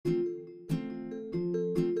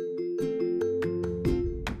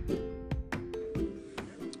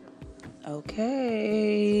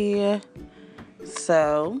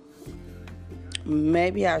So,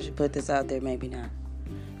 maybe I should put this out there, maybe not.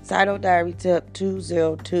 Cyto Diary tip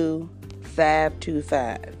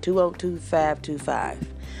 202-525.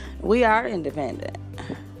 We are independent.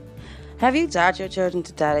 Have you taught your children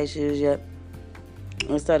to tie their shoes yet?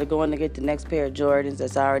 Instead of going to get the next pair of Jordans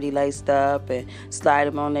that's already laced up and slide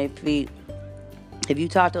them on their feet. Have you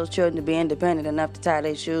taught those children to be independent enough to tie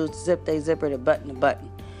their shoes, to zip their zipper, to button a button,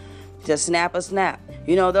 to snap a snap?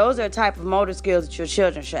 You know, those are the type of motor skills that your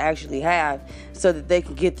children should actually have so that they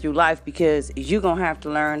can get through life, because you're going to have to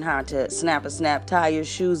learn how to snap a snap, tie your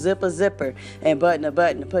shoe, zip a zipper, and button a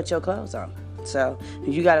button to put your clothes on. So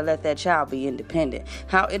you got to let that child be independent.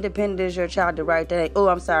 How independent is your child to write that? Oh,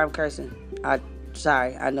 I'm sorry, I'm cursing.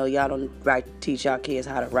 Sorry, I know y'all don't teach y'all kids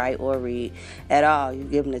how to write or read at all. You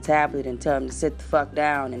give them the tablet and tell them to sit the fuck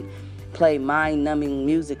down and play mind-numbing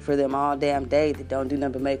music for them all damn day that don't do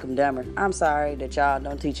nothing but make them dumber. I'm sorry that y'all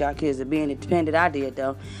don't teach y'all kids to be independent. I did,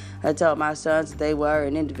 though. I told my sons that they were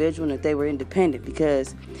an individual and that they were independent,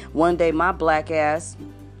 because one day my black ass,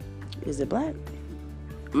 is it black?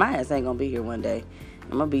 My ass ain't gonna be here one day.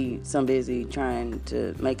 I'm gonna be some busy trying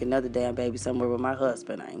to make another damn baby somewhere with my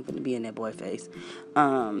husband. I ain't gonna be in that boy face.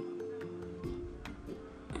 I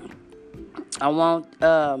want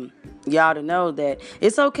y'all to know that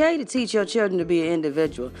it's okay to teach your children to be an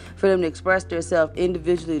individual, for them to express themselves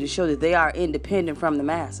individually, to show that they are independent from the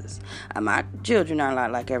masses. My children are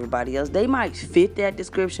not like everybody else. They might fit that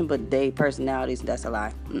description, but they personalities, that's a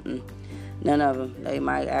lie. None of them. They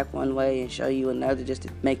might act one way and show you another just to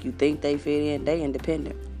make you think they fit in. They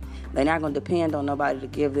independent. They're not going to depend on nobody to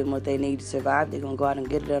give them what they need to survive. They're going to go out and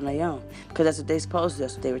get it on their own, because that's what they're supposed to do.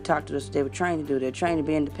 That's what they were taught to do. That's what they were trained to do. They're trained to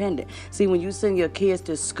be independent. See, when you send your kids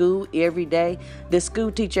to school every day, the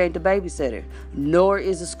school teacher ain't the babysitter, nor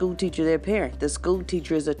is the school teacher their parent. The school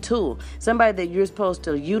teacher is a tool, somebody that you're supposed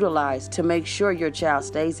to utilize to make sure your child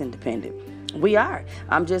stays independent. We are.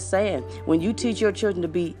 I'm just saying, when you teach your children to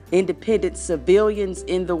be independent civilians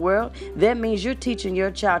in the world, that means you're teaching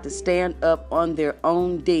your child to stand up on their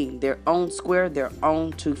own dime, their own square, their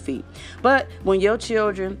own 2 feet. But when your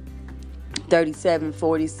children, 37,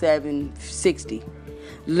 47, 60,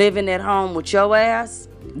 living at home with your ass,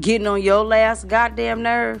 getting on your last goddamn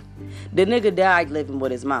nerve, the nigga died living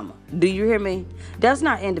with his mama. Do you hear me? That's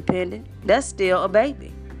not independent. That's still a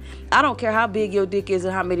baby. I don't care how big your dick is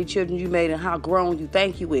and how many children you made and how grown you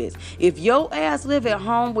think you is. If your ass live at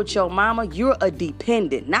home with your mama, you're a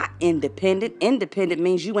dependent, not independent. Independent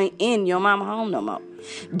means you ain't in your mama home no more.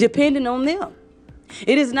 Dependent on them.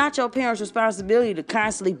 It is not your parents' responsibility to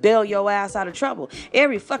constantly bail your ass out of trouble.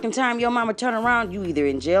 Every fucking time your mama turn around, you either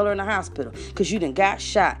in jail or in the hospital because you done got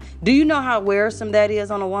shot. Do you know how wearisome that is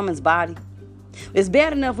on a woman's body? It's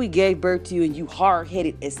bad enough we gave birth to you and you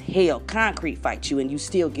hard-headed as hell, concrete fight you, and you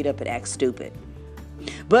still get up and act stupid.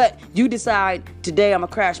 But you decide, today I'm going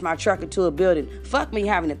to crash my truck into a building. Fuck me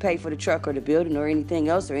having to pay for the truck or the building or anything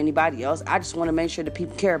else or anybody else. I just want to make sure that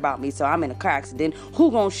people care about me, so I'm in a car accident. Who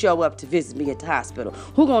going to show up to visit me at the hospital?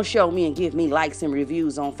 Who going to show me and give me likes and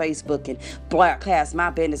reviews on Facebook and broadcast my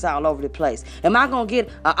business all over the place? Am I going to get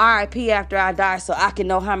a RIP after I die so I can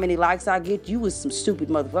know how many likes I get? You was some stupid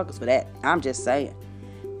motherfuckers for that. I'm just saying.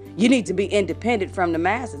 You need to be independent from the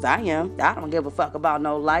masses. I am. I don't give a fuck about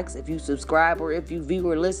no likes, if you subscribe or if you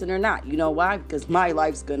view or listen or not. You know why? Because my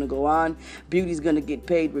life's going to go on. Beauty's going to get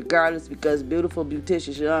paid regardless, because beautiful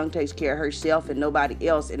beautician Young takes care of herself and nobody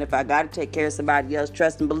else. And if I got to take care of somebody else,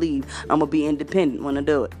 trust and believe, I'm going to be independent when I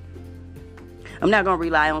do it. I'm not going to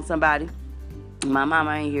rely on somebody. My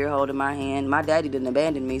mama ain't here holding my hand. My daddy didn't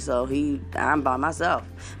abandon me, so I'm by myself.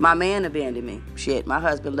 My man abandoned me. Shit, my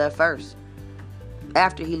husband left first,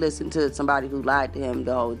 after he listened to somebody who lied to him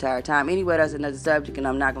the whole entire time. Anyway, that's another subject, and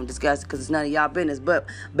I'm not going to discuss it because it's none of y'all business. But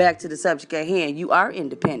back to the subject at hand. You are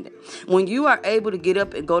independent. When you are able to get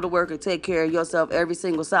up and go to work and take care of yourself every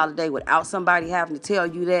single solid day without somebody having to tell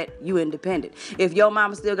you that, you independent. If your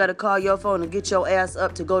mama still got to call your phone and get your ass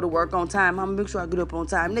up to go to work on time, I'm going to make sure I get up on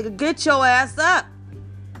time. Nigga, get your ass up.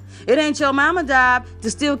 It ain't your mama's job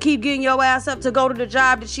to still keep getting your ass up to go to the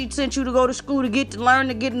job that she sent you to go to school to learn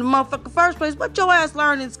to get in the motherfucking first place. What your ass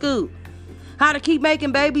learn in school? How to keep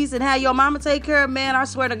making babies and have your mama take care of? Man, I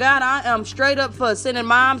swear to God, I am straight up for sending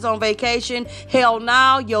moms on vacation. Hell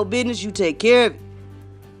no, your business, you take care of it.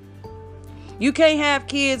 You can't have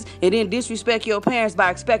kids and then disrespect your parents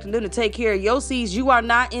by expecting them to take care of your seeds. You are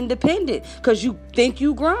not independent because you think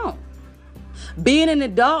you grown. Being an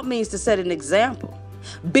adult means to set an example.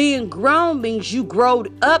 Being grown means you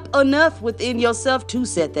growed up enough within yourself to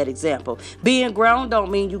set that example. Being grown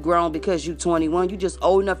don't mean you grown because you 21. You just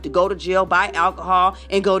old enough to go to jail, buy alcohol,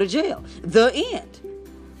 and go to jail. The end.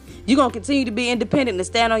 You're going to continue to be independent and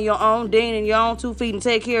stand on your own, stand in your own 2 feet and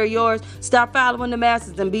take care of yours. Stop following the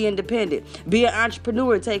masses and be independent. Be an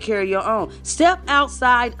entrepreneur and take care of your own. Step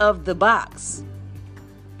outside of the box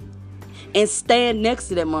and stand next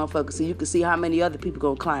to that motherfucker so you can see how many other people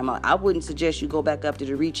gonna climb out. I wouldn't suggest you go back up to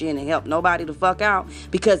the reach in and help nobody the fuck out,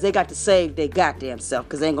 because they got to save their goddamn self,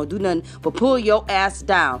 because they ain't gonna do nothing but pull your ass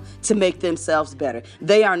down to make themselves better.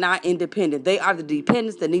 They are not independent. They are the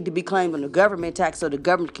dependents that need to be claimed on the government tax so the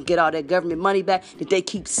government can get all that government money back that they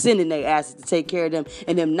keep sending their asses to take care of them,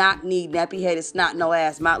 and them not need nappy-headed,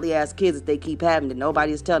 snot-no-ass, motley-ass kids that they keep having that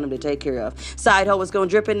nobody is telling them to take care of. Side hoe is gonna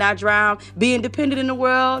drip and not drown. Be independent in the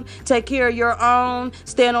world. Take care of your own,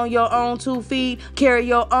 stand on your own 2 feet, carry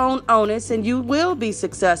your own onus, and you will be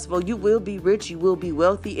successful. You will be rich, you will be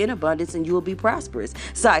wealthy in abundance, and you will be prosperous.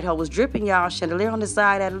 Side hoe was dripping, y'all. Chandelier on the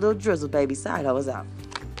side, had a little drizzle, baby. Side hoe is out.